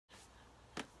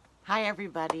Hi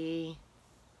everybody.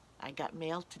 I got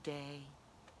mail today.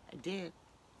 I did.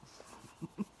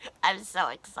 I'm so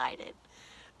excited.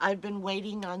 I've been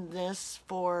waiting on this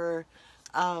for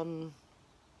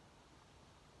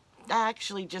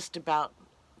actually just about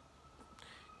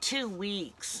 2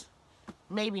 weeks.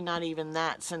 Maybe not even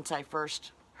that since I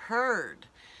first heard.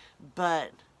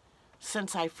 But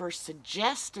since I first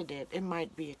suggested it, it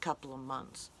might be a couple of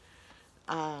months.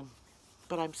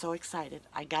 But I'm so excited.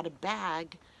 I got a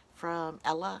bag from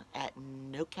Ella at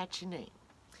No Catchy Name.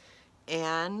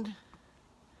 And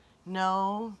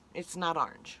no, it's not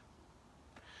orange.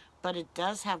 But it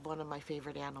does have one of my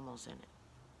favorite animals in it.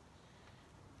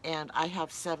 And I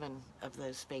have 7 of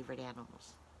those favorite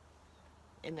animals.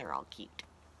 And they're all cute.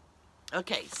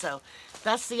 Okay, so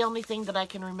that's the only thing that I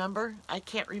can remember. I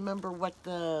can't remember what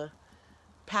the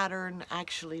pattern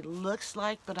actually looks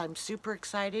like, but I'm super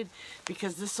excited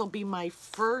because this will be my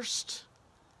first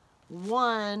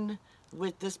one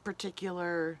with this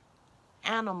particular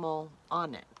animal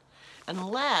on it.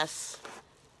 Unless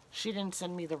she didn't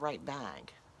send me the right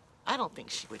bag. I don't think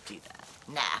she would do that.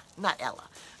 Nah, not Ella.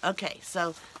 Okay,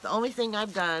 so the only thing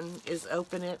I've done is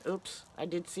open it. Oops, I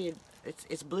did see it.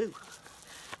 It's blue.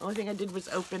 The only thing I did was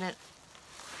open it.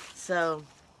 So,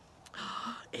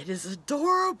 it is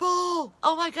adorable.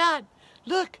 Oh my God,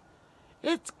 look,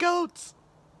 it's goats.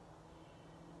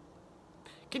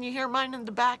 Can you hear mine in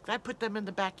the back? I put them in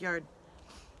the backyard.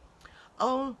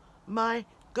 Oh my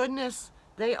goodness,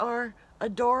 they are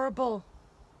adorable.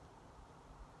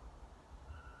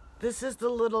 This is the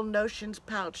little notions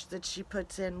pouch that she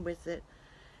puts in with it.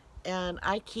 And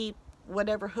I keep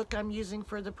whatever hook I'm using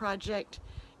for the project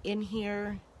in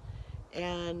here.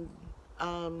 And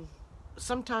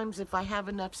sometimes if I have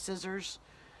enough scissors,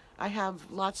 I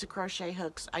have lots of crochet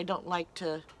hooks. I don't like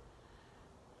to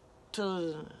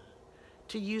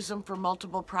use them for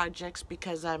multiple projects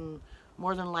because I'm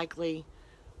more than likely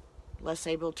less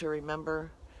able to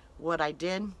remember what I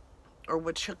did or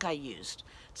which hook I used.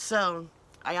 So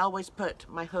I always put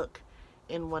my hook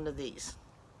in one of these.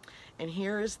 And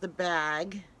here is the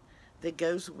bag that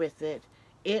goes with it.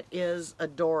 It is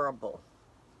adorable.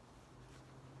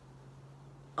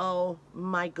 Oh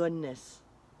my goodness.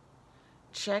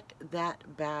 Check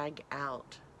that bag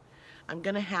out. I'm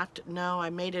gonna have to, no,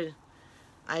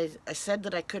 I said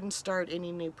that I couldn't start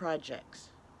any new projects.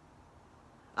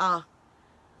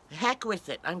 Heck with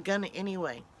it. I'm gonna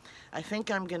anyway. I think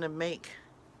I'm gonna make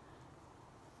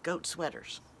goat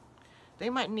sweaters. They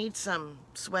might need some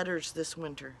sweaters this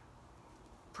winter.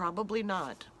 Probably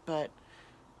not, but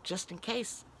just in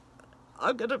case,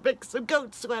 I'm gonna make some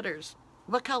goat sweaters.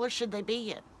 What color should they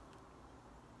be in?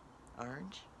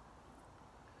 Orange?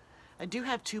 I do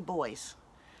have 2 boys.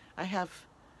 I have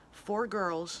 4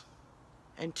 girls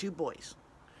and 2 boys.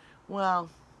 Well,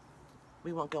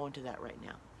 we won't go into that right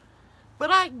now. But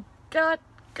I got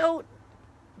goat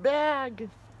bag.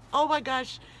 Oh my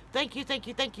gosh. Thank you, thank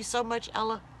you, thank you so much,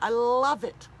 Ella. I love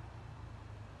it.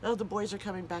 Oh, the boys are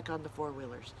coming back on the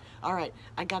 4-wheelers. All right,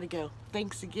 I gotta go.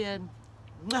 Thanks again.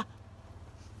 Mwah.